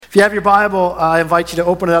If you have your Bible, I invite you to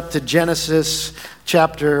open it up to Genesis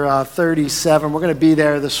chapter 37. We're going to be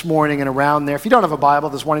there this morning and around there. If you don't have a Bible,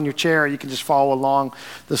 there's one in your chair. You can just follow along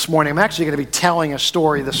this morning. I'm actually going to be telling a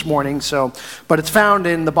story this morning, but it's found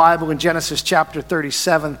in the Bible in Genesis chapter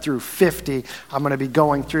 37 through 50. I'm going to be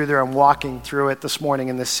going through there and walking through it this morning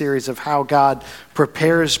in this series of how God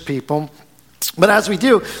prepares people. But as we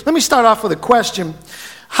do, let me start off with a question.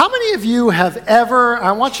 How many of you have ever,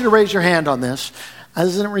 I want you to raise your hand on this,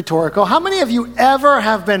 this isn't rhetorical. How many of you ever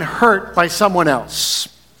have been hurt by someone else?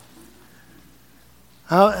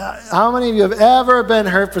 How many of you have ever been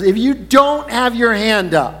hurt? If you don't have your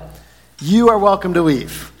hand up, you are welcome to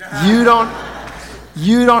leave. You don't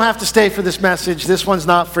have to stay for this message. This one's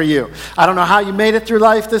not for you. I don't know how you made it through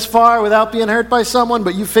life this far without being hurt by someone,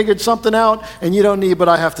 but you figured something out, and you don't need what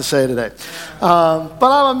I have to say today. But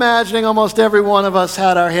I'm imagining almost every one of us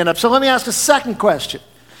had our hand up. So let me ask a second question.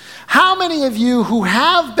 How many of you who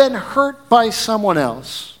have been hurt by someone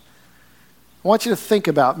else, I want you to think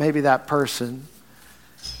about maybe that person,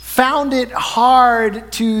 found it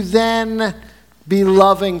hard to then be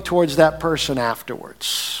loving towards that person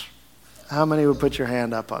afterwards? How many would put your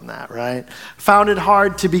hand up on that, right? Found it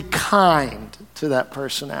hard to be kind to that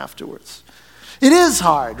person afterwards. It is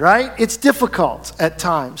hard, right? It's difficult at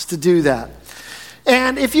times to do that.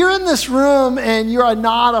 And if you're in this room and you're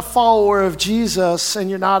not a follower of Jesus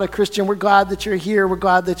and you're not a Christian, we're glad that you're here. We're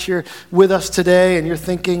glad that you're with us today and you're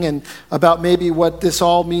thinking about maybe what this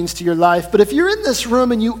all means to your life. But if you're in this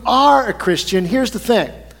room and you are a Christian, here's the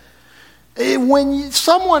thing. When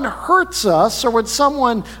someone hurts us or when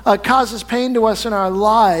someone causes pain to us in our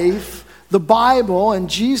life, the Bible and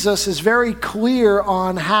Jesus is very clear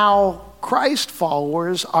on how Christ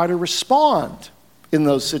followers are to respond in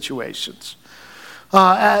those situations.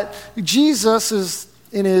 Jesus is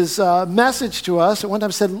in his message to us at one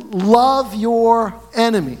time said, love your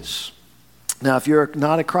enemies. Now, if you're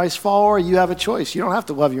not a Christ follower, you have a choice. You don't have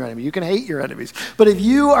to love your enemy. You can hate your enemies. But if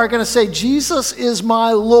you are going to say, Jesus is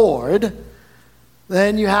my Lord,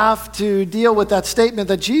 then you have to deal with that statement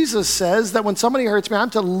that Jesus says that when somebody hurts me, I'm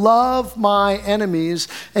to love my enemies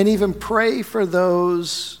and even pray for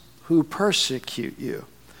those who persecute you.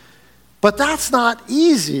 But that's not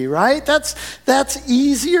easy, right? That's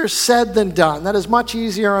easier said than done. That is much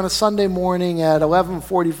easier on a Sunday morning at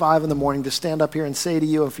 11:45 in the morning to stand up here and say to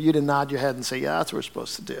you, and for you to nod your head and say, yeah, that's what we're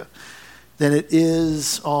supposed to do, than it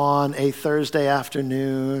is on a Thursday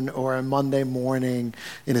afternoon or a Monday morning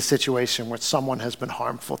in a situation where someone has been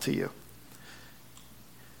harmful to you.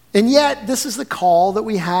 And yet, this is the call that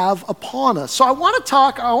we have upon us. So I want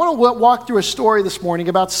to walk through a story this morning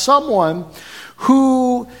about someone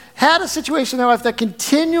who had a situation in their life that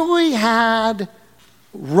continually had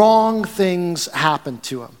wrong things happen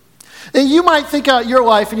to him. And you might think about your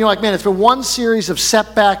life and you're like, man, it's been one series of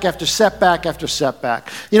setback after setback after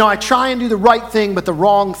setback. I try and do the right thing, but the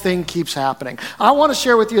wrong thing keeps happening. I want to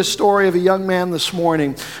share with you a story of a young man this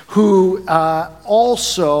morning who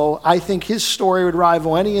also, I think his story would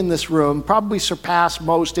rival any in this room, probably surpass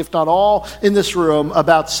most, if not all, in this room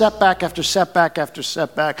about setback after setback after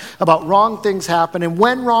setback, about wrong things happen. And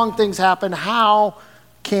when wrong things happen, how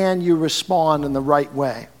can you respond in the right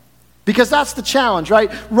way? Because that's the challenge,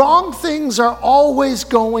 right? Wrong things are always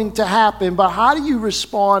going to happen, but how do you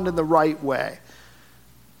respond in the right way?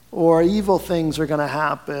 Or evil things are going to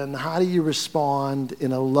happen. How do you respond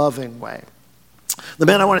in a loving way? The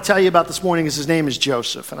man I want to tell you about this morning, his name is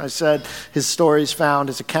Joseph. And I said his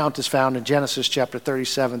account is found in Genesis chapter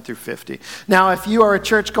 37 through 50. Now, if you are a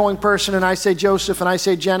church-going person and I say Joseph and I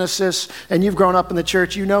say Genesis and you've grown up in the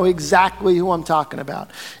church, you know exactly who I'm talking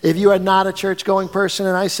about. If you are not a church-going person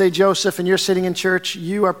and I say Joseph and you're sitting in church,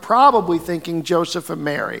 you are probably thinking Joseph and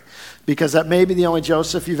Mary, because that may be the only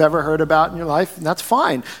Joseph you've ever heard about in your life, and that's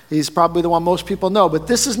fine. He's probably the one most people know, but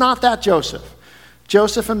this is not that Joseph.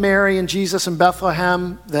 Joseph and Mary and Jesus in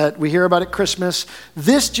Bethlehem that we hear about at Christmas,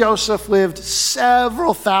 this Joseph lived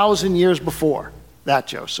several thousand years before that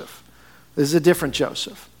Joseph. This is a different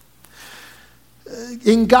Joseph.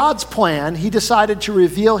 In God's plan, he decided to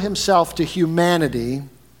reveal himself to humanity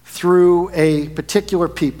through a particular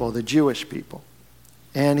people, the Jewish people.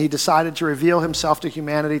 And he decided to reveal himself to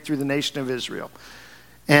humanity through the nation of Israel.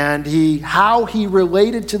 And how he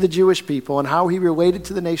related to the Jewish people and how he related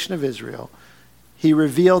to the nation of Israel, he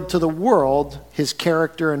revealed to the world his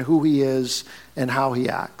character and who he is and how he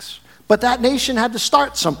acts. But that nation had to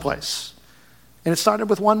start someplace. And it started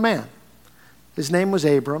with one man. His name was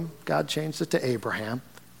Abram. God changed it to Abraham.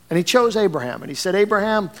 And he chose Abraham. And he said,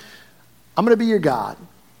 Abraham, I'm going to be your God.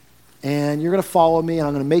 And you're going to follow me. And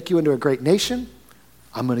I'm going to make you into a great nation.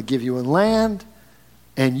 I'm going to give you a land.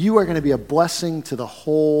 and you are going to be a blessing to the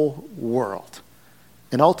whole world.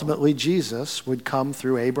 And ultimately, Jesus would come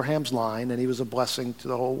through Abraham's line, and he was a blessing to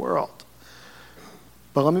the whole world.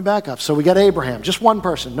 But let me back up. So we got Abraham, just one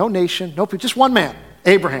person, no nation, no people, just one man,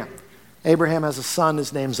 Abraham. Abraham has a son,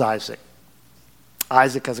 his name's Isaac.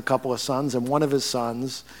 Isaac has a couple of sons, and one of his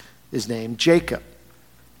sons is named Jacob.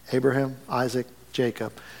 Abraham, Isaac,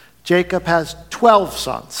 Jacob. Jacob has 12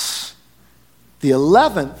 sons. The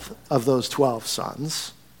 11th of those 12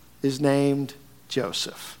 sons is named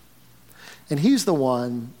Joseph. And he's the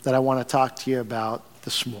one that I want to talk to you about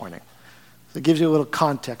this morning. So it gives you a little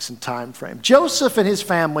context and time frame. Joseph and his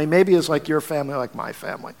family, maybe it's like your family, like my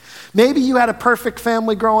family. Maybe you had a perfect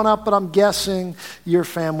family growing up, but I'm guessing your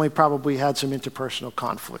family probably had some interpersonal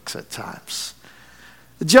conflicts at times.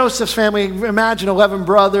 Joseph's family, imagine 11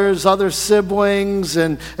 brothers, other siblings,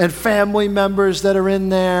 and family members that are in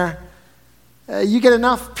there. You get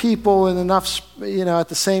enough people in enough, at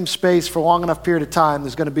the same space for a long enough period of time,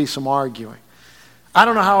 there's going to be some arguing. I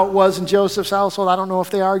don't know how it was in Joseph's household. I don't know if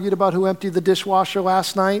they argued about who emptied the dishwasher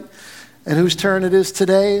last night and whose turn it is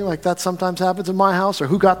today, like that sometimes happens in my house, or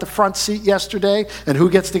who got the front seat yesterday and who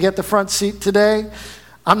gets to get the front seat today.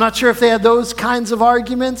 I'm not sure if they had those kinds of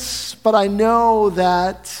arguments, but I know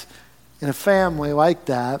that in a family like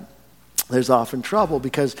that, there's often trouble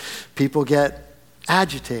because people get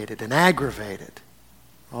agitated and aggravated.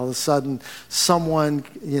 All of a sudden, someone,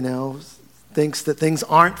 thinks that things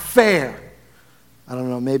aren't fair. I don't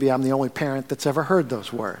know, maybe I'm the only parent that's ever heard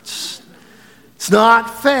those words. It's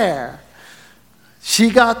not fair.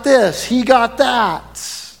 She got this, he got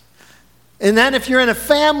that. And then if you're in a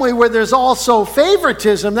family where there's also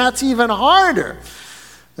favoritism, that's even harder.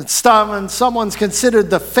 When someone's considered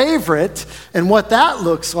the favorite and what that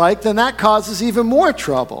looks like, then that causes even more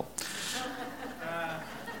trouble.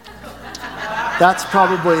 That's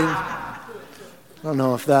probably, I don't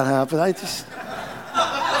know if that happened.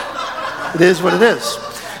 It is what it is.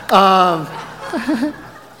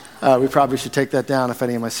 We probably should take that down if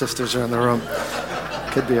any of my sisters are in the room.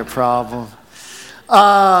 Could be a problem.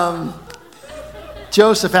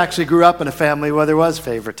 Joseph actually grew up in a family where there was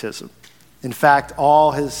favoritism. In fact,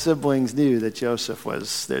 all his siblings knew that Joseph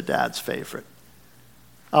was their dad's favorite.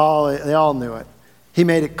 They all knew it. He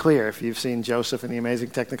made it clear. If you've seen Joseph in the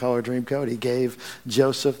Amazing Technicolor Dreamcoat, he gave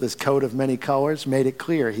Joseph this coat of many colors, made it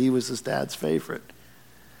clear he was his dad's favorite.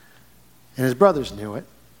 And his brothers knew it.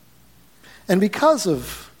 And because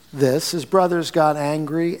of this, his brothers got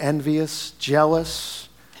angry, envious, jealous.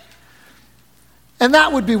 And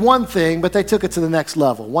that would be one thing, but they took it to the next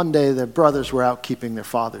level. One day, the brothers were out keeping their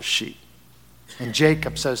father's sheep. And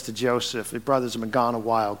Jacob says to Joseph, "Your brothers have been gone a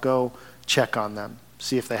while. Go check on them.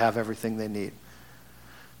 See if they have everything they need."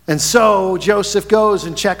 And so Joseph goes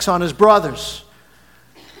and checks on his brothers.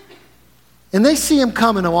 And they see him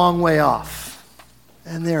coming a long way off.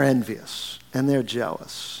 And they're envious. And they're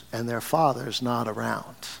jealous. And their father's not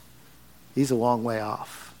around. He's a long way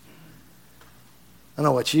off. I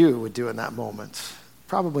know what you would do in that moment.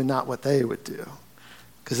 Probably not what they would do.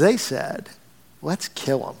 Because they said, "Let's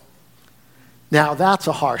kill him." Now, that's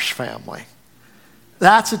a harsh family.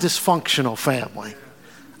 That's a dysfunctional family.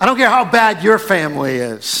 I don't care how bad your family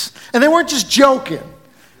is. And they weren't just joking.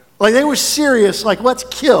 Like, they were serious, like, let's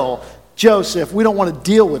kill Joseph. We don't want to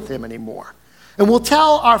deal with him anymore. And we'll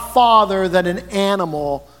tell our father that an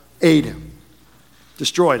animal ate him,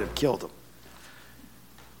 destroyed him, killed him.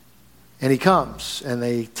 And he comes, and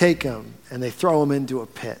they take him, and they throw him into a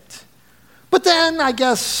pit. But then, I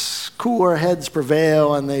guess, cooler heads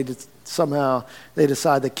prevail, and they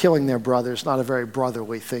decide that killing their brother is not a very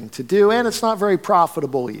brotherly thing to do, and it's not very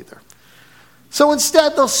profitable either. So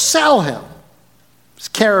instead, they'll sell him. There's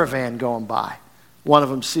a caravan going by. One of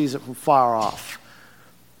them sees it from far off.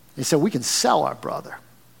 He said, "We can sell our brother.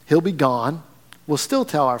 He'll be gone. We'll still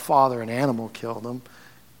tell our father an animal killed him,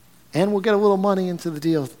 and we'll get a little money into the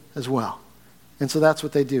deal as well." And so that's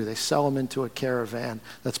what they do. They sell him into a caravan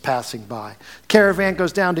that's passing by. The caravan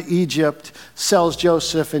goes down to Egypt, sells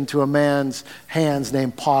Joseph into a man's hands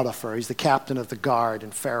named Potiphar. He's the captain of the guard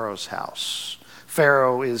in Pharaoh's house.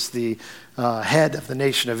 Pharaoh is the head of the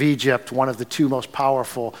nation of Egypt, one of the two most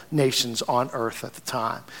powerful nations on earth at the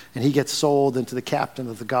time. And he gets sold into the captain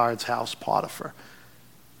of the guard's house, Potiphar.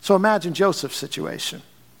 So imagine Joseph's situation.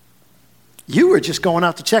 You were just going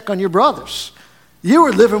out to check on your brothers. You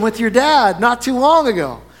were living with your dad not too long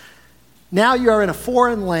ago. Now you are in a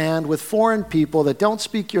foreign land with foreign people that don't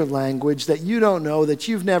speak your language, that you don't know, that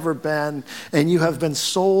you've never been, and you have been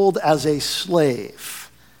sold as a slave.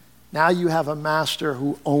 Now you have a master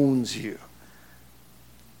who owns you.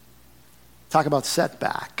 Talk about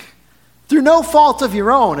setback. Through no fault of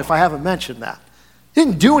your own, if I haven't mentioned that. He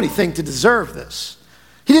didn't do anything to deserve this.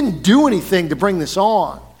 He didn't do anything to bring this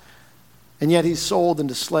on. And yet he's sold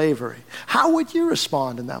into slavery. How would you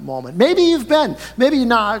respond in that moment? Maybe you've been, maybe you're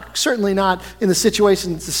not, certainly not in the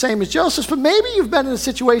situation that's the same as Joseph's, but maybe you've been in a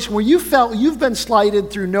situation where you felt you've been slighted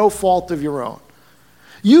through no fault of your own.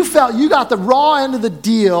 You felt you got the raw end of the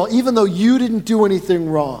deal even though you didn't do anything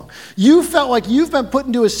wrong. You felt like you've been put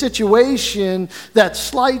into a situation that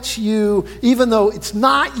slights you even though it's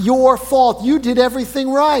not your fault. You did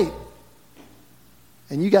everything right.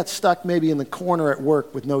 And you got stuck maybe in the corner at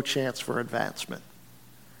work with no chance for advancement.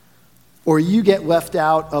 Or you get left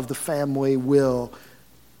out of the family will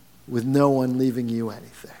with no one leaving you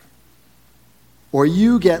anything. Or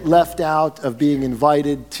you get left out of being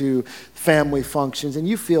invited to family functions and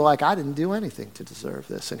you feel like I didn't do anything to deserve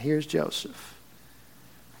this. And here's Joseph.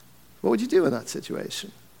 What would you do in that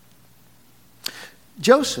situation?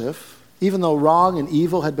 Joseph, even though wrong and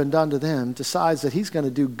evil had been done to them, decides that he's going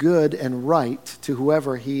to do good and right to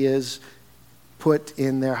whoever he is put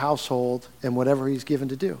in their household and whatever he's given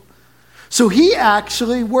to do. So he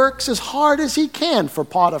actually works as hard as he can for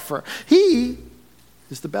Potiphar. He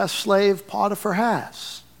is the best slave Potiphar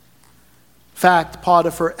has. In fact,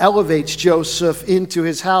 Potiphar elevates Joseph into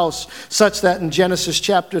his house such that in Genesis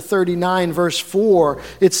chapter 39, verse 4,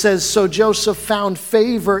 it says, "So Joseph found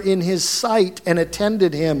favor in his sight and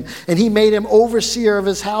attended him, and he made him overseer of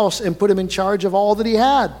his house and put him in charge of all that he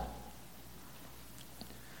had."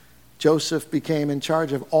 Joseph became in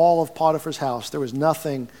charge of all of Potiphar's house. There was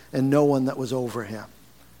nothing and no one that was over him.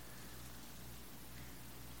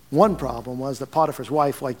 One problem was that Potiphar's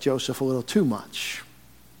wife liked Joseph a little too much.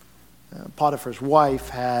 Potiphar's wife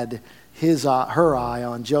had her eye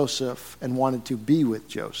on Joseph and wanted to be with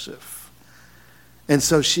Joseph. And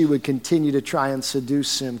so she would continue to try and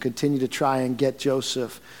seduce him, continue to try and get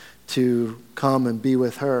Joseph to come and be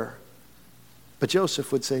with her. But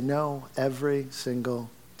Joseph would say no every single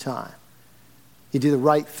time. He'd do the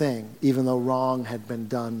right thing even though wrong had been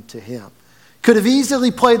done to him. Could have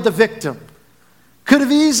easily played the victim. Could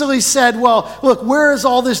have easily said, well, look, where has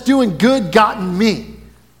all this doing good gotten me?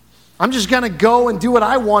 I'm just going to go and do what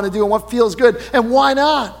I want to do and what feels good. And why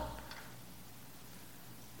not?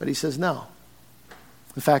 But he says no.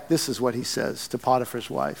 In fact, this is what he says to Potiphar's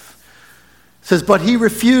wife. It says, "But he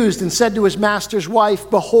refused and said to his master's wife,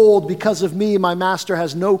 'Behold, because of me, my master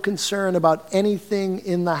has no concern about anything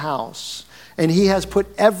in the house. And he has put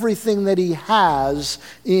everything that he has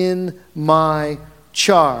in my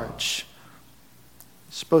charge.'"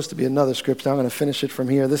 It's supposed to be another scripture. I'm going to finish it from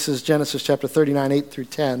here. This is Genesis chapter 39, 8 through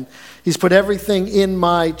 10. "He's put everything in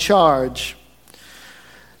my charge.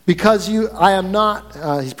 Because he's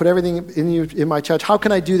put everything in my charge. How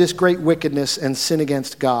can I do this great wickedness and sin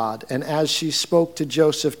against God?" And as she spoke to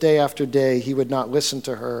Joseph day after day, he would not listen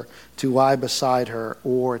to her, to lie beside her,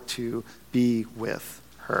 or to be with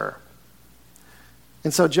her.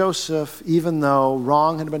 And so Joseph, even though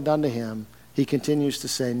wrong had been done to him, he continues to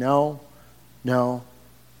say no, no,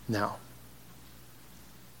 no.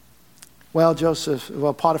 Well,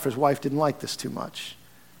 Potiphar's wife didn't like this too much.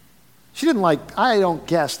 I don't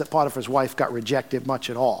guess that Potiphar's wife got rejected much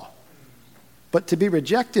at all. But to be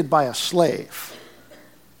rejected by a slave,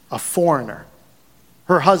 a foreigner,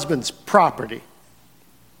 her husband's property,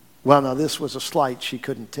 well, now this was a slight she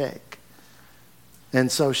couldn't take.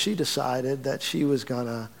 And so she decided that she was going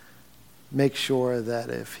to make sure that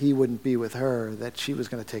if he wouldn't be with her, that she was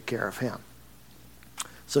going to take care of him.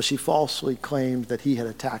 So she falsely claimed that he had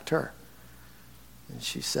attacked her. And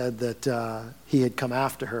she said that he had come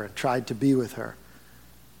after her and tried to be with her.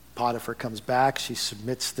 Potiphar comes back. She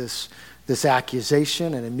submits this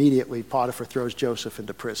accusation, and immediately Potiphar throws Joseph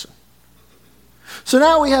into prison. So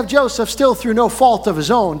now we have Joseph, still through no fault of his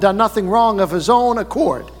own, done nothing wrong of his own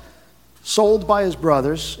accord, sold by his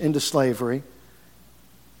brothers into slavery,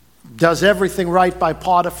 does everything right by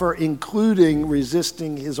Potiphar, including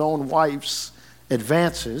resisting his own wife's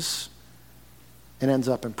advances, and ends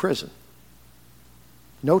up in prison.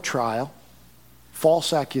 No trial,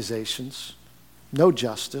 false accusations, no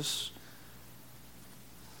justice.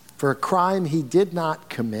 For a crime he did not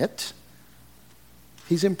commit,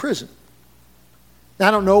 he's in prison. Now,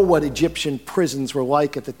 I don't know what Egyptian prisons were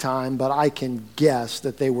like at the time, but I can guess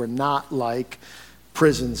that they were not like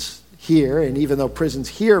prisons here. And even though prisons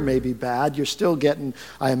here may be bad, you're still getting,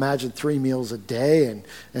 I imagine, 3 meals a day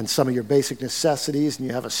and some of your basic necessities, and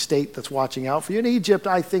you have a state that's watching out for you. In Egypt,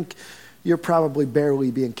 I think you're probably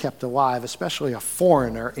barely being kept alive, especially a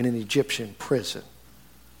foreigner in an Egyptian prison.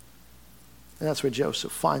 And that's where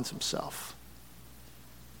Joseph finds himself.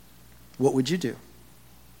 What would you do?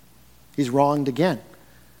 He's wronged again.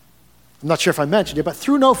 I'm not sure if I mentioned it, but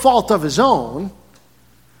through no fault of his own,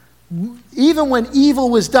 even when evil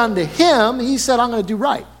was done to him, he said, I'm going to do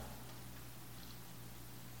right.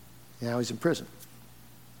 Now he's in prison.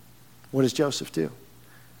 What does Joseph do?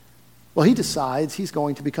 Well, he decides he's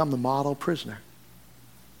going to become the model prisoner.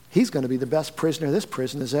 He's going to be the best prisoner this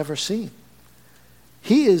prison has ever seen.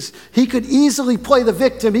 He could easily play the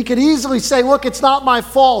victim. He could easily say, look, it's not my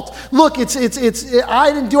fault. Look, I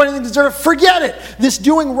didn't do anything to deserve it. Forget it. This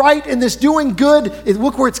doing right and this doing good,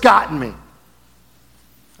 look where it's gotten me.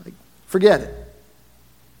 Forget it.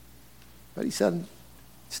 But he said,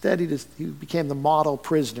 instead, he became the model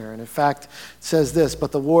prisoner. And in fact, it says this,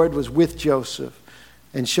 but the Lord was with Joseph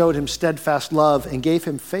and showed him steadfast love and gave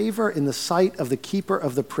him favor in the sight of the keeper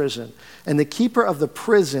of the prison. And the keeper of the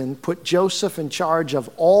prison put Joseph in charge of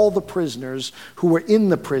all the prisoners who were in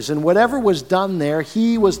the prison. Whatever was done there,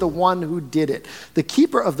 he was the one who did it. The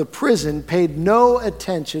keeper of the prison paid no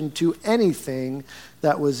attention to anything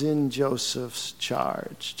that was in Joseph's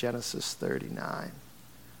charge. Genesis 39.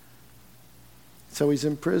 So he's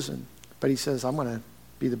in prison, but he says, I'm going to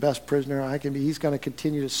be the best prisoner I can be. He's going to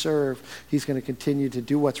continue to serve. He's going to continue to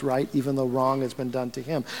do what's right, even though wrong has been done to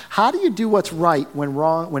him. How do you do what's right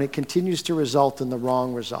when it continues to result in the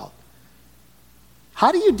wrong result?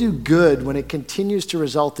 How do you do good when it continues to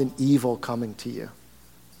result in evil coming to you?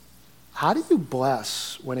 How do you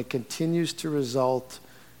bless when it continues to result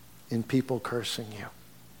in people cursing you?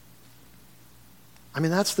 I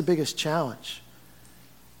mean, that's the biggest challenge.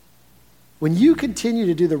 When you continue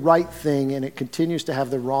to do the right thing and it continues to have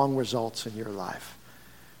the wrong results in your life.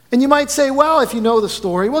 And you might say, well, if you know the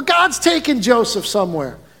story, well, God's taken Joseph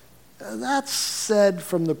somewhere. That's said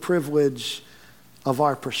from the privilege of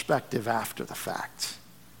our perspective after the fact.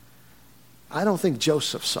 I don't think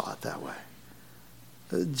Joseph saw it that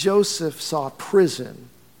way. Joseph saw prison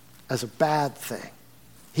as a bad thing.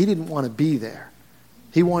 He didn't want to be there.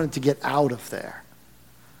 He wanted to get out of there.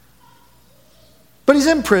 But he's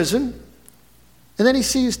in prison. And then he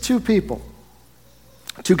sees two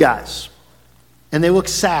guys, and they look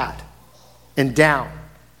sad and down.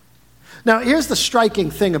 Now, here's the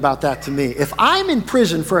striking thing about that to me. If I'm in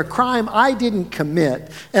prison for a crime I didn't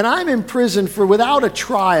commit, and I'm in prison without a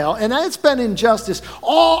trial, and it's been injustice,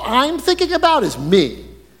 all I'm thinking about is me.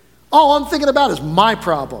 All I'm thinking about is my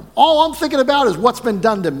problem. All I'm thinking about is what's been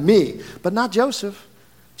done to me, but not Joseph.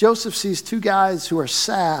 Joseph sees two guys who are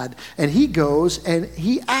sad, and he goes and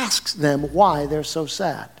he asks them why they're so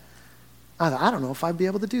sad. I don't know if I'd be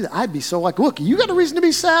able to do that. I'd be so like, look, you got a reason to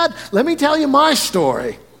be sad? Let me tell you my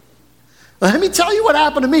story. Let me tell you what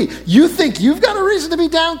happened to me. You think you've got a reason to be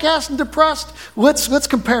downcast and depressed? Let's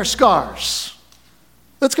compare scars.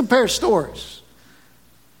 Let's compare stories.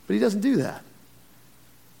 But he doesn't do that.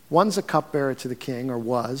 One's a cupbearer to the king, or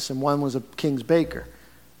was, and one was a king's baker.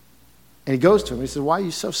 And he goes to him, he says, why are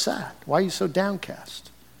you so sad? Why are you so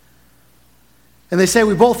downcast? And they say,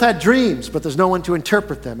 we both had dreams, but there's no one to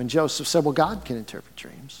interpret them. And Joseph said, well, God can interpret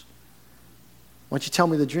dreams. Why don't you tell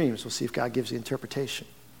me the dreams? We'll see if God gives the interpretation.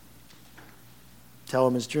 Tell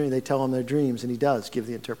him his dream. They tell him their dreams, and he does give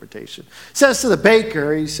the interpretation. Says to the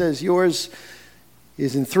baker, he says, yours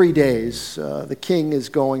is in 3 days. The king is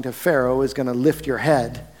going to, Pharaoh is going to lift your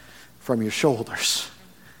head from your shoulders.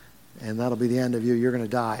 And that'll be the end of you. You're going to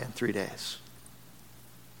die in 3 days.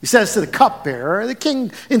 He says to the cupbearer, the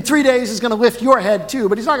king in 3 days is going to lift your head too,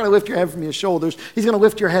 but he's not going to lift your head from your shoulders. He's going to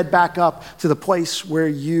lift your head back up to the place where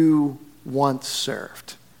you once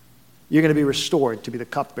served. You're going to be restored to be the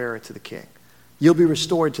cupbearer to the king. You'll be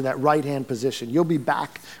restored to that right-hand position. You'll be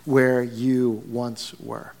back where you once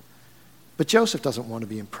were. But Joseph doesn't want to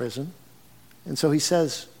be in prison. And so he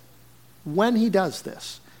says, when he does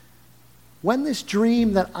this, when this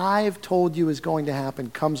dream that I've told you is going to happen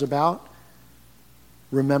comes about,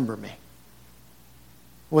 remember me.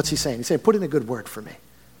 What's he saying? He's saying, put in a good word for me.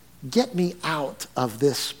 Get me out of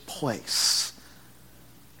this place.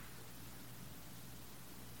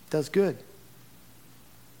 Does good.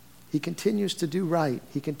 He continues to do right.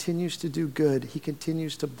 He continues to do good. He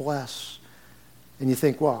continues to bless. And you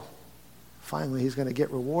think, well, finally he's going to get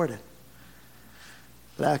rewarded.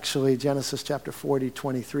 But actually, Genesis chapter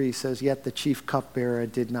 40:23 says, yet the chief cupbearer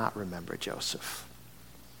did not remember Joseph,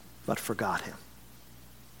 but forgot him.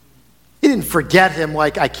 He didn't forget him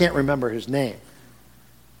like I can't remember his name.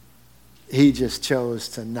 He just chose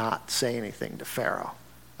to not say anything to Pharaoh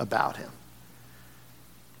about him.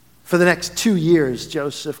 For the next 2 years,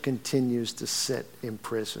 Joseph continues to sit in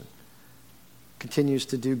prison, continues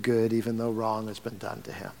to do good even though wrong has been done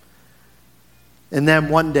to him. And then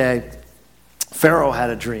one day, Pharaoh had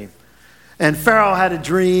a dream. And Pharaoh had a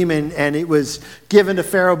dream, and it was given to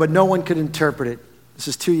Pharaoh, but no one could interpret it. This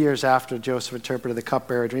is 2 years after Joseph interpreted the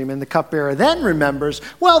cupbearer dream. And the cupbearer then remembers,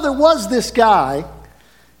 well, there was this guy,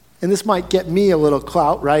 and this might get me a little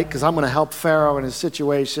clout, right? Because I'm going to help Pharaoh in his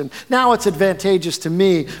situation. Now it's advantageous to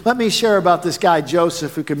me. Let me share about this guy,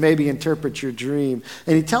 Joseph, who can maybe interpret your dream.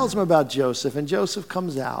 And he tells him about Joseph, and Joseph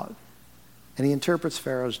comes out, and he interprets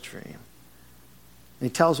Pharaoh's dream. And he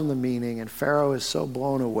tells him the meaning, and Pharaoh is so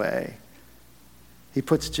blown away. He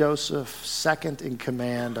puts Joseph second in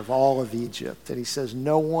command of all of Egypt. And he says,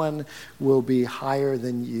 no one will be higher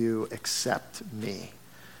than you except me.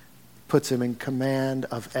 Puts him in command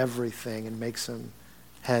of everything and makes him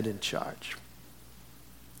head in charge.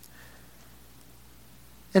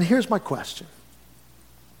 And here's my question.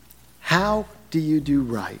 How do you do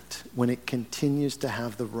right when it continues to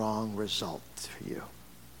have the wrong result for you?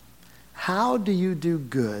 How do you do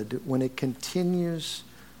good when it continues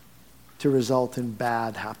to result in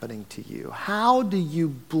bad happening to you? How do you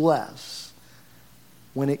bless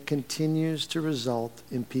when it continues to result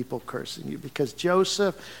in people cursing you? Because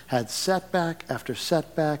Joseph had setback after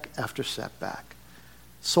setback after setback.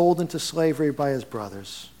 Sold into slavery by his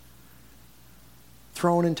brothers.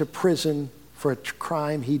 Thrown into prison for a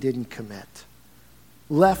crime he didn't commit.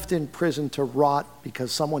 Left in prison to rot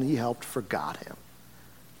because someone he helped forgot him.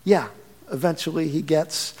 Yeah, eventually he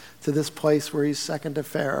gets to this place where he's second to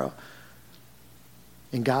Pharaoh.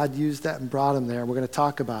 And God used that and brought him there. We're going to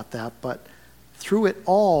talk about that. But through it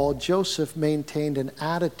all, Joseph maintained an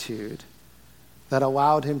attitude that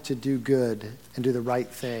allowed him to do good and do the right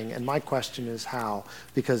thing. And my question is how?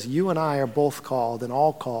 Because you and I are both called and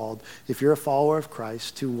all called, if you're a follower of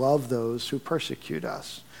Christ, to love those who persecute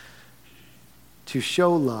us, to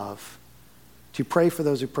show love, to pray for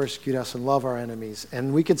those who persecute us and love our enemies.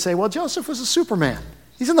 And we could say, well, Joseph was a Superman.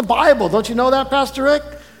 He's in the Bible. Don't you know that, Pastor Rick?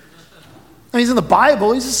 And he's in the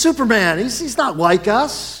Bible. He's a Superman. He's not like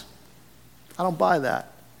us. I don't buy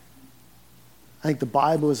that. I think the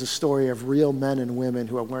Bible is a story of real men and women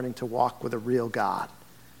who are learning to walk with a real God.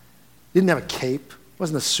 He didn't have a cape. He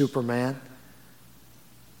wasn't a Superman.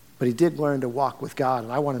 But he did learn to walk with God,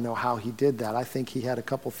 and I want to know how he did that. I think he had a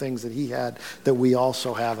couple things that he had that we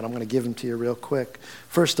also have, and I'm going to give them to you real quick.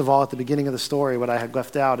 First of all, at the beginning of the story, what I had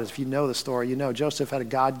left out is, if you know the story, you know Joseph had a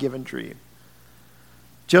God-given dream.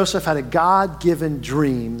 Joseph had a God-given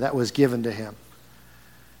dream that was given to him.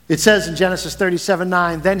 It says in Genesis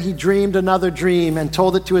 37:9, then he dreamed another dream and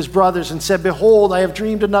told it to his brothers and said, behold, I have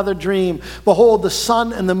dreamed another dream. Behold, the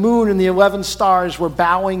sun and the moon and the 11 stars were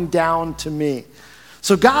bowing down to me.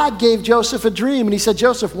 So God gave Joseph a dream, and he said,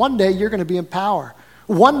 Joseph, one day you're going to be in power.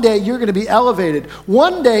 One day you're going to be elevated.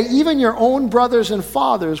 One day even your own brothers and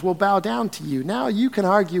fathers will bow down to you. Now you can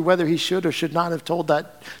argue whether he should or should not have told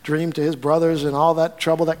that dream to his brothers and all that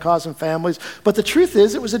trouble that caused in families. But the truth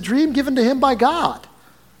is, it was a dream given to him by God.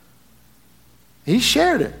 He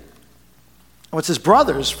shared it. Well, it's his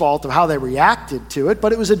brother's fault of how they reacted to it,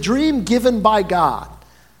 but it was a dream given by God.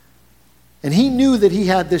 And he knew that he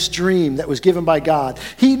had this dream that was given by God.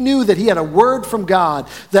 He knew that he had a word from God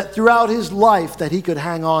that throughout his life that he could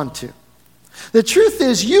hang on to. The truth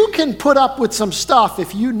is, you can put up with some stuff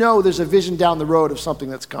if you know there's a vision down the road of something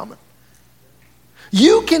that's coming.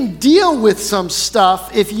 You can deal with some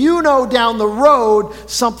stuff if you know down the road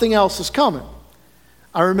something else is coming.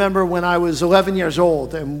 I remember when I was 11 years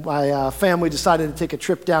old and my family decided to take a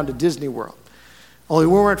trip down to Disney World. Only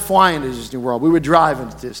we weren't flying to Disney World. We were driving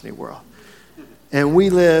to Disney World. And we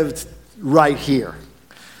lived right here.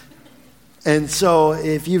 And so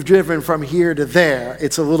if you've driven from here to there,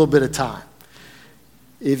 it's a little bit of time.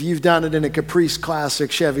 If you've done it in a Caprice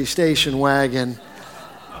Classic Chevy station wagon,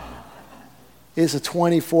 it's a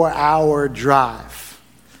 24-hour drive.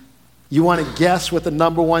 You want to guess what the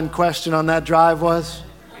number one question on that drive was?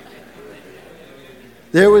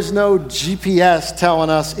 There was no GPS telling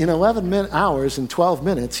us in 11 hours and 12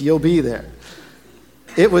 minutes you'll be there.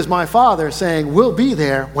 It was my father saying, we'll be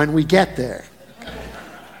there when we get there.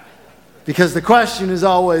 Because the question is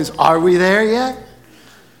always, are we there yet?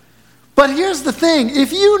 But here's the thing.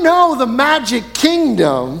 If you know the Magic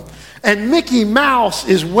Kingdom and Mickey Mouse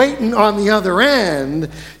is waiting on the other end,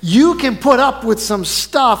 you can put up with some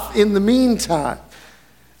stuff in the meantime.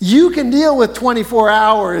 You can deal with 24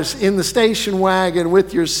 hours in the station wagon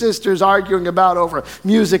with your sisters arguing about over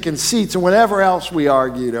music and seats and whatever else we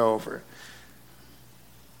argued over.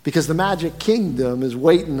 Because the Magic Kingdom is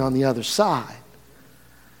waiting on the other side.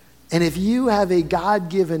 And if you have a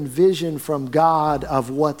God-given vision from God of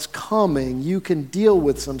what's coming, you can deal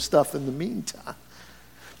with some stuff in the meantime.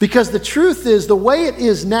 Because the truth is, the way it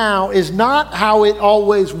is now is not how it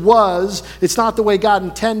always was. It's not the way God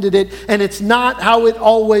intended it, and it's not how it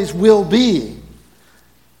always will be.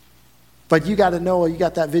 But you got to know you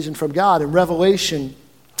got that vision from God. In Revelation,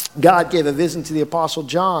 God gave a vision to the Apostle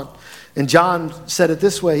John. And John said it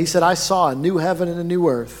this way. He said, I saw a new heaven and a new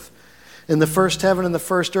earth. And the first heaven and the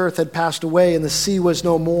first earth had passed away, and the sea was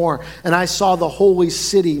no more. And I saw the holy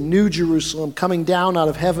city, New Jerusalem, coming down out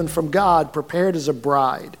of heaven from God, prepared as a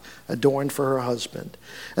bride, adorned for her husband.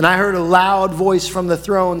 And I heard a loud voice from the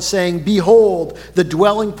throne saying, Behold, the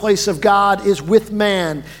dwelling place of God is with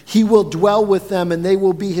man. He will dwell with them, and they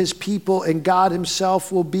will be his people, and God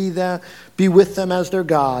himself will be with them as their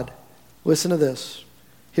God. Listen to this.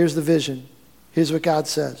 Here's the vision. Here's what God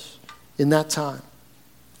says. In that time,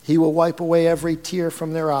 he will wipe away every tear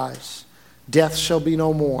from their eyes. Death shall be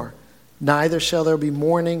no more. Neither shall there be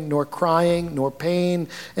mourning, nor crying, nor pain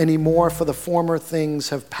any more, for the former things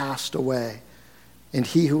have passed away. And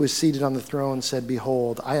he who is seated on the throne said,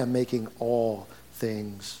 Behold, I am making all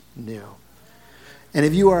things new. And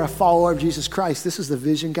if you are a follower of Jesus Christ, this is the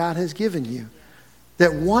vision God has given you.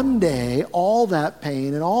 That one day, all that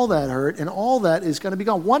pain and all that hurt and all that is going to be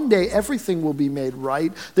gone. One day, everything will be made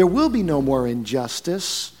right. There will be no more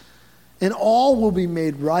injustice. And all will be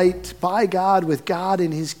made right by God, with God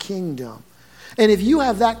in his kingdom. And if you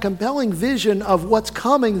have that compelling vision of what's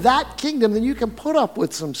coming, that kingdom, then you can put up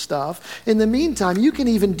with some stuff. In the meantime, you can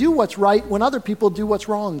even do what's right when other people do what's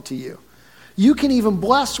wrong to you. You can even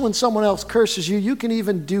bless when someone else curses you. You can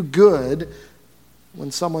even do good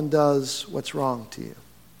when someone does what's wrong to you.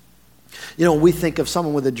 You know, when we think of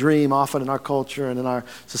someone with a dream, often in our culture and in our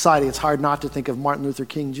society, it's hard not to think of Martin Luther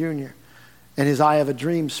King Jr. and his I Have a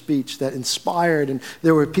Dream speech that inspired, and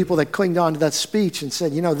there were people that clinged on to that speech and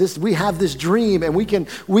said, you know, we have this dream and we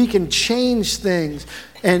can change things.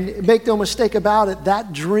 And make no mistake about it,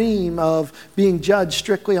 that dream of being judged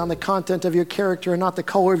strictly on the content of your character and not the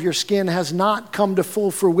color of your skin has not come to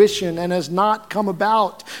full fruition and has not come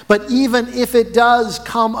about. But even if it does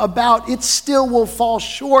come about, it still will fall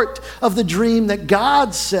short of the dream that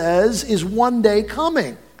God says is one day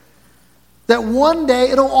coming. That one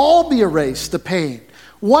day it'll all be erased, the pain.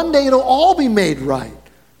 One day it'll all be made right.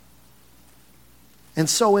 And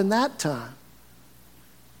so in that time,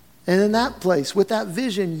 and in that place, with that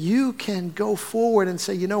vision, you can go forward and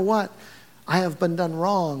say, you know what? I have been done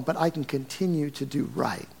wrong, but I can continue to do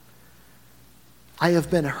right. I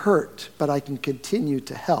have been hurt, but I can continue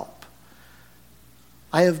to help.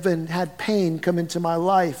 I have had pain come into my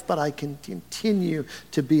life, but I can continue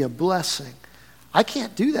to be a blessing. I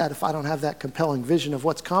can't do that if I don't have that compelling vision of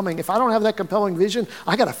what's coming. If I don't have that compelling vision,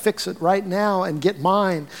 I got to fix it right now and get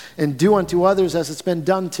mine and do unto others as it's been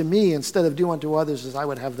done to me instead of do unto others as I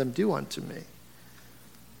would have them do unto me.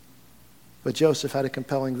 But Joseph had a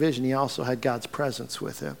compelling vision. He also had God's presence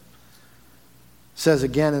with him. It says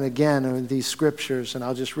again and again in these scriptures, and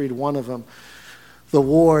I'll just read one of them, the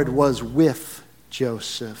Lord was with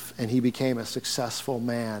Joseph, and he became a successful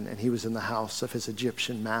man, and he was in the house of his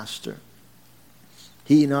Egyptian master.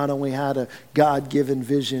 He not only had a God-given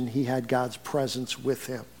vision, he had God's presence with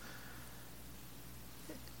him.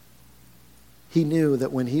 He knew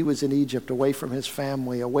that when he was in Egypt, away from his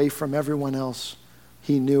family, away from everyone else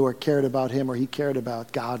he knew or cared about him or he cared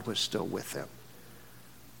about, God was still with him.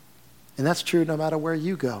 And that's true no matter where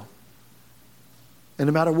you go. And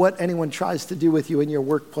no matter what anyone tries to do with you in your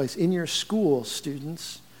workplace, in your school,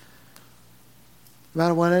 students. No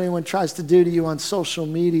matter what anyone tries to do to you on social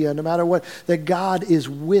media, no matter what, that God is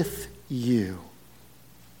with you.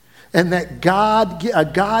 And that a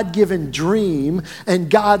God-given dream and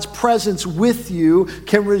God's presence with you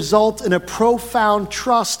can result in a profound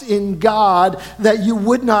trust in God that you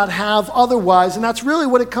would not have otherwise. And that's really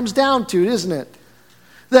what it comes down to, isn't it?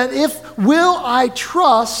 That will I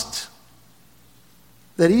trust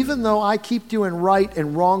that even though I keep doing right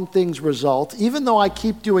and wrong things result, even though I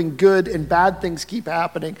keep doing good and bad things keep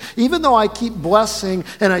happening, even though I keep blessing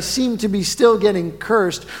and I seem to be still getting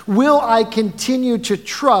cursed, will I continue to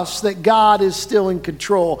trust that God is still in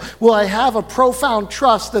control? Will I have a profound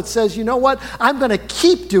trust that says, you know what, I'm going to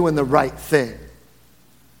keep doing the right thing,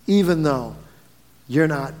 even though you're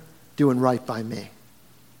not doing right by me?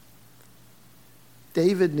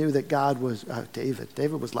 David knew that God was,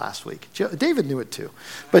 David was last week. David knew it too.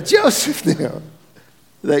 But Joseph knew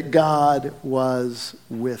that God was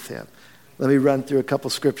with him. Let me run through a couple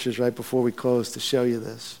scriptures right before we close to show you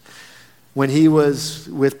this. When he was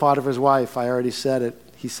with Potiphar's wife, I already said it,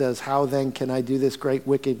 he says, how then can I do this great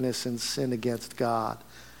wickedness and sin against God?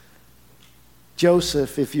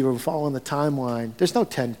 Joseph, if you were following the timeline, there's no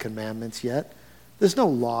 10 commandments yet. There's no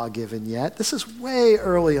law given yet. This is way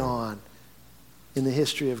early on in the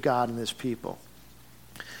history of God and his people.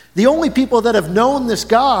 The only people that have known this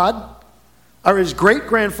God are his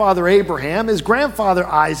great-grandfather Abraham, his grandfather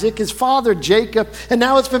Isaac, his father Jacob, and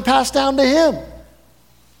now it's been passed down to him.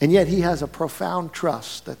 And yet he has a profound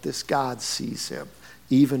trust that this God sees him,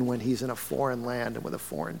 even when he's in a foreign land and with a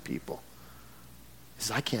foreign people. He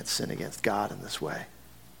says, I can't sin against God in this way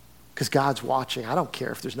because God's watching. I don't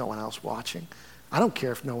care if there's no one else watching. I don't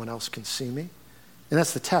care if no one else can see me. And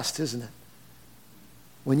that's the test, isn't it?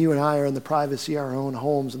 When you and I are in the privacy of our own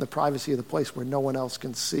homes, in the privacy of the place where no one else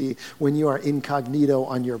can see, when you are incognito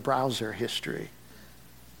on your browser history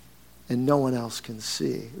and no one else can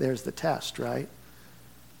see, there's the test, right?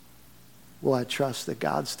 Will I trust that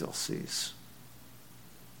God still sees?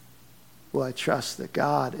 Will I trust that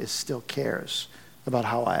God still cares about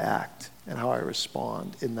how I act and how I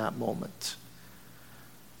respond in that moment?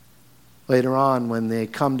 Later on, when they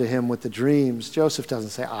come to him with the dreams, Joseph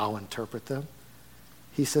doesn't say, I'll interpret them.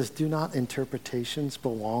 He says, do not interpretations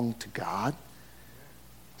belong to God?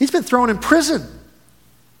 He's been thrown in prison.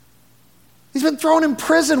 He's been thrown in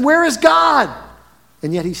prison. Where is God?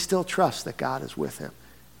 And yet he still trusts that God is with him.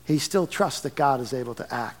 He still trusts that God is able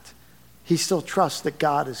to act. He still trusts that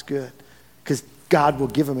God is good because God will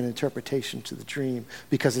give him an interpretation to the dream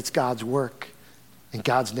because it's God's work and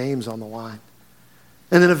God's name's on the line.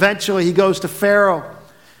 And then eventually he goes to Pharaoh.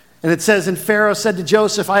 And it says, and Pharaoh said to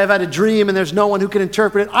Joseph, I have had a dream and there's no one who can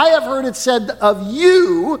interpret it. I have heard it said of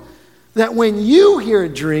you that when you hear a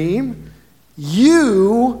dream,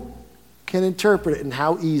 you can interpret it. And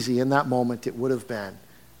how easy in that moment it would have been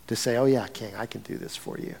to say, oh yeah, king, I can do this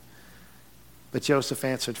for you. But Joseph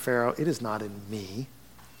answered Pharaoh, it is not in me.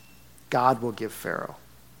 God will give Pharaoh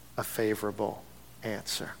a favorable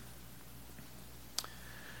answer.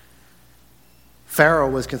 Pharaoh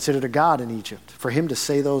was considered a god in Egypt. For him to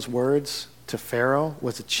say those words to Pharaoh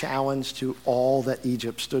was a challenge to all that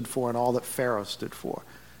Egypt stood for and all that Pharaoh stood for.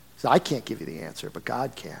 He said, I can't give you the answer, but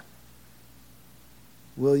God can.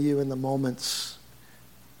 Will you, in the moments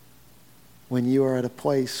when you are at a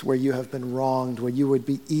place where you have been wronged, where you would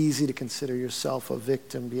be easy to consider yourself a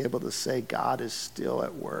victim, be able to say, God is still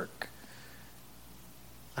at work,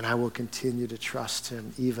 and I will continue to trust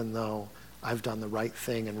him even though I've done the right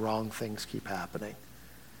thing and wrong things keep happening.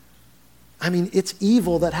 I mean, it's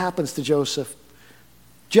evil that happens to Joseph.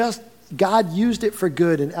 Just God used it for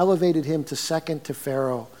good and elevated him to second to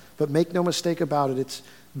Pharaoh. But make no mistake about it, it's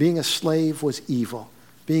being a slave was evil.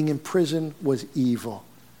 Being in prison was evil.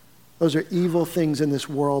 Those are evil things in this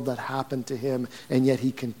world that happened to him, and yet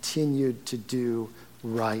he continued to do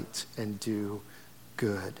right and do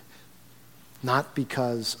good. Not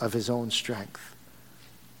because of his own strength,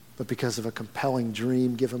 but because of a compelling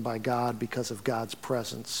dream given by God, because of God's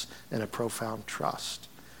presence and a profound trust.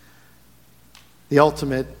 The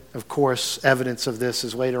ultimate, of course, evidence of this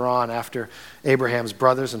is later on after Abraham's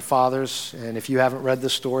brothers and fathers. And if you haven't read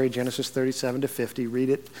this story, Genesis 37 to 50, read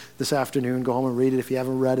it this afternoon. Go home and read it. If you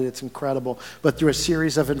haven't read it, it's incredible. But through a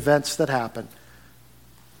series of events that happen,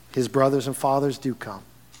 his brothers and fathers do come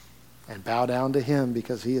and bow down to him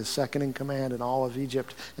because he is second in command in all of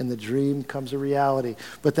Egypt, and the dream comes a reality.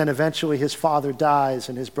 But then eventually his father dies,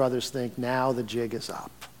 and his brothers think, now the jig is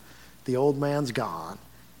up. The old man's gone,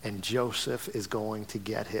 and Joseph is going to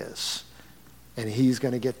get his. And he's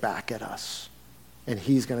going to get back at us. And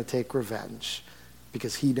he's going to take revenge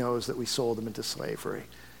because he knows that we sold him into slavery.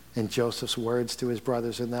 And Joseph's words to his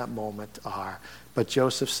brothers in that moment are, but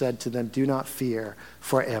Joseph said to them, do not fear,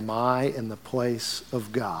 for am I in the place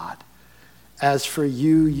of God? As for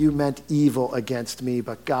you, you meant evil against me,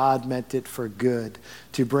 but God meant it for good,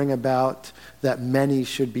 to bring about that many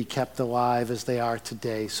should be kept alive as they are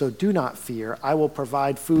today. So do not fear. I will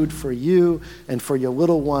provide food for you and for your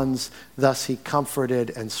little ones. Thus he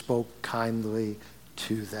comforted and spoke kindly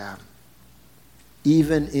to them.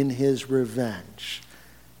 Even in his revenge,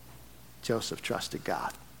 Joseph trusted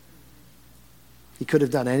God. He could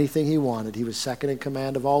have done anything he wanted. He was second in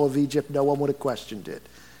command of all of Egypt. No one would have questioned it.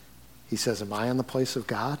 He says, am I in the place of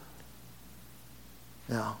God?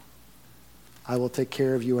 No. I will take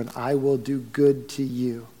care of you and I will do good to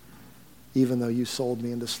you, even though you sold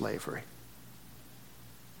me into slavery.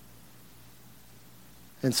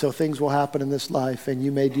 And so things will happen in this life, and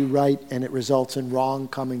you may do right and it results in wrong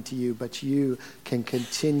coming to you, but you can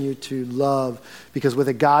continue to love, because with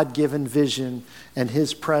a God-given vision and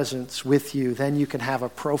his presence with you, then you can have a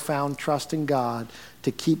profound trust in God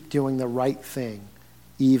to keep doing the right thing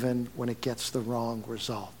even when it gets the wrong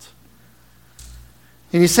result.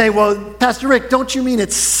 And you say, well, Pastor Rick, don't you mean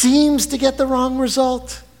it seems to get the wrong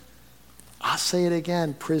result? I'll say it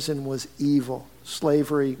again. Prison was evil.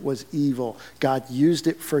 Slavery was evil. God used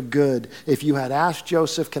it for good. If you had asked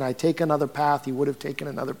Joseph, can I take another path? He would have taken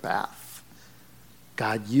another path.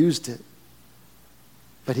 God used it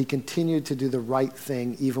But he continued to do the right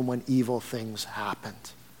thing even when evil things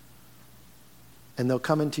happened. And they'll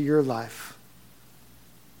come into your life.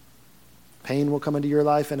 Pain will come into your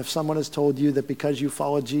life, and if someone has told you that because you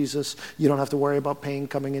follow Jesus, you don't have to worry about pain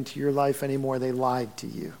coming into your life anymore, they lied to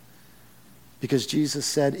you. Because Jesus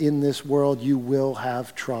said, in this world you will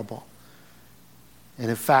have trouble. And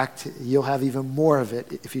in fact, you'll have even more of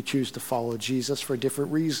it if you choose to follow Jesus for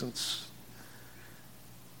different reasons.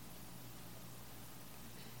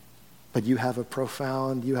 But you have a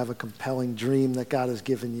compelling dream that God has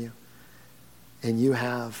given you. And you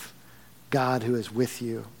have God who is with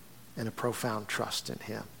you and a profound trust in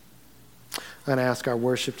him. I'm going to ask our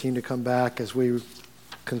worship team to come back as we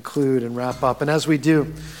conclude and wrap up. And as we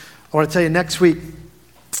do, I want to tell you next week,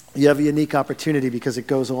 you have a unique opportunity because it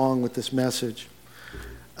goes along with this message.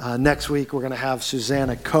 Next week, we're going to have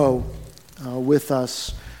Susanna Coe with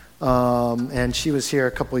us. And she was here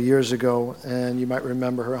a couple of years ago, and you might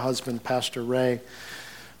remember her husband, Pastor Ray,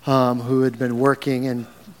 who had been working. And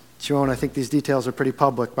Joan, I think these details are pretty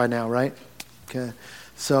public by now, right? Okay.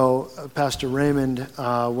 So Pastor Raymond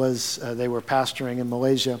they were pastoring in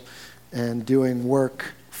Malaysia and doing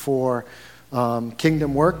work for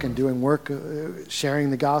kingdom work and doing work,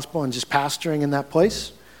 sharing the gospel and just pastoring in that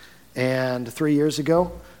place. And 3 years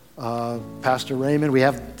ago, Pastor Raymond, we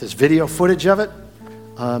have this video footage of it.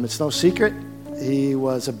 It's no secret. He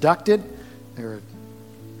was abducted. There were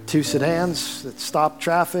 2 sedans that stopped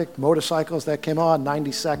traffic, motorcycles that came on.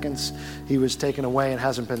 90 seconds, he was taken away and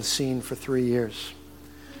hasn't been seen for 3 years.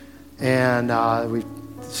 And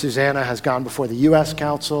Susanna has gone before the U.S.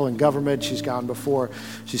 Council and government. She's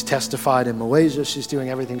testified in Malaysia. She's doing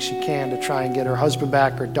everything she can to try and get her husband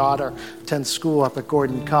back. Her daughter attends school up at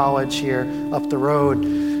Gordon College here up the road.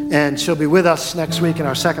 And she'll be with us next week in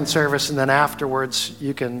our second service. And then afterwards,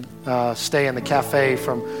 you can stay in the cafe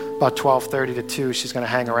from about 12:30 to 2. She's going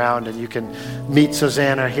to hang around and you can meet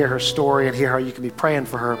Susanna, hear her story, and hear how you can be praying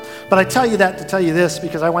for her. But I tell you that to tell you this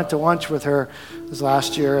because I went to lunch with her this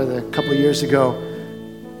last year, a couple of years ago.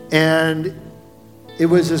 And it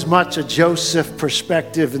was as much a Joseph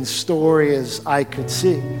perspective and story as I could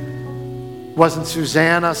see. It wasn't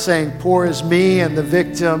Susanna saying, poor is me and the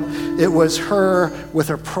victim. It was her with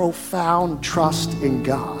her profound trust in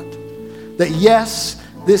God. That yes,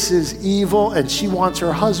 this is evil and she wants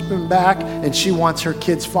her husband back and she wants her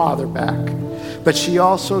kid's father back. But she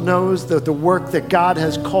also knows that the work that God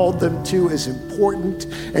has called them to is important,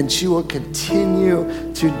 and she will continue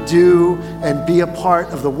to do and be a part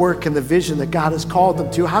of the work and the vision that God has called them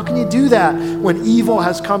to. How can you do that when evil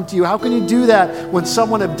has come to you? How can you do that when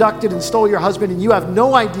someone abducted and stole your husband and you have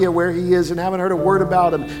no idea where he is and haven't heard a word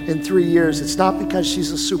about him in 3 years? It's not because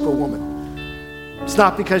she's a superwoman. It's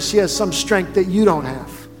not because she has some strength that you don't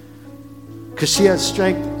have. Because she has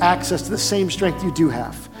access to the same strength you do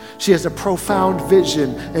have. She has a profound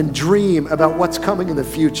vision and dream about what's coming in the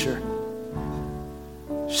future.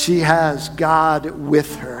 She has God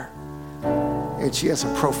with her. And she has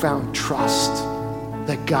a profound trust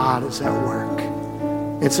that God is at work.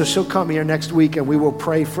 And so she'll come here next week and we will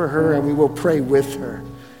pray for her and we will pray with her.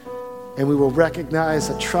 And we will recognize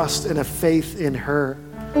a trust and a faith in her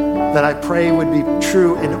that I pray would be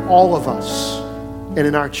true in all of us and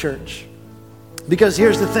in our church. Because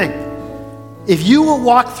here's the thing. If you will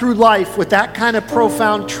walk through life with that kind of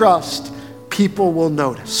profound trust, people will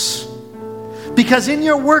notice. Because in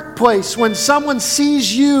your workplace, when someone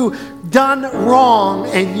sees you done wrong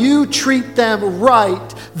and you treat them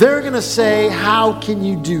right, they're going to say, how can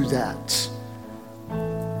you do that?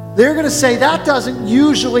 They're going to say, that doesn't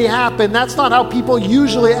usually happen. That's not how people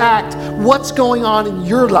usually act. What's going on in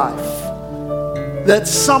your life? That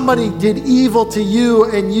somebody did evil to you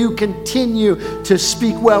and you continue to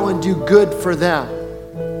speak well and do good for them.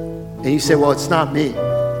 And you say, well, it's not me.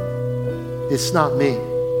 It's not me.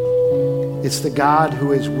 It's the God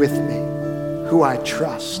who is with me, who I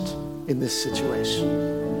trust in this situation.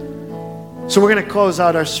 So we're going to close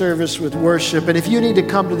out our service with worship. And if you need to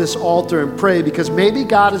come to this altar and pray, because maybe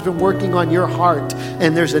God has been working on your heart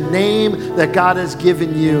and there's a name that God has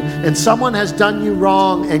given you and someone has done you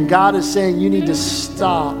wrong and God is saying you need to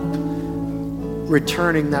stop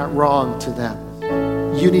returning that wrong to them.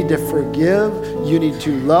 You need to forgive. You need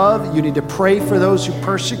to love. You need to pray for those who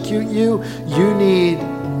persecute you. You need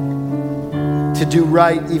to do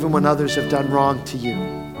right even when others have done wrong to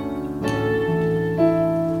you.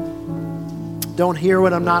 Don't hear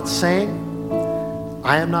what I'm not saying.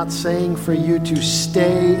 I am not saying for you to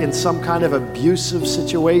stay in some kind of abusive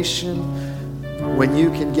situation when you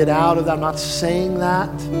can get out of that. I'm not saying that.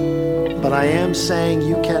 But I am saying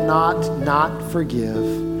you cannot not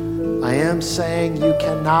forgive. I am saying you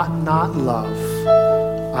cannot not love.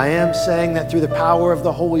 I am saying that through the power of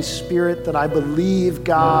the Holy Spirit, that I believe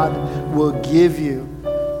God will give you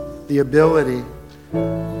the ability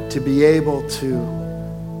to be able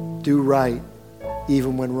to do right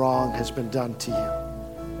even when wrong has been done to you.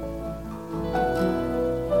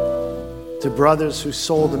 To brothers who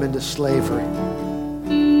sold them into slavery,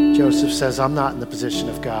 Joseph says, I'm not in the position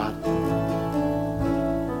of God.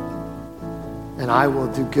 And I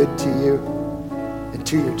will do good to you and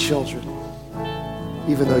to your children,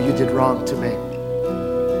 even though you did wrong to me.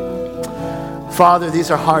 Father, these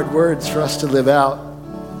are hard words for us to live out.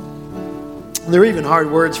 They're even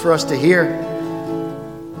hard words for us to hear.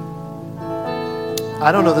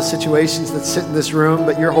 I don't know the situations that sit in this room,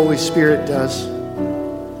 but your Holy Spirit does.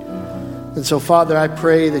 And so, Father, I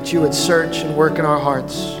pray that you would search and work in our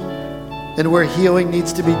hearts. And where healing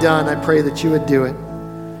needs to be done, I pray that you would do it.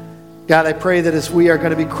 God, I pray that as we are going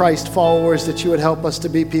to be Christ followers, that you would help us to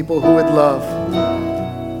be people who would love.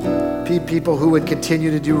 Be people who would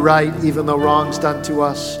continue to do right even though wrong's done to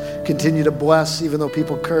us. Continue to bless even though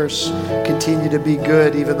people curse. Continue to be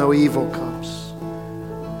good even though evil comes.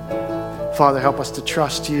 Father, help us to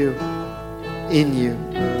trust you,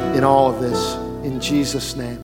 in all of this. In Jesus' name.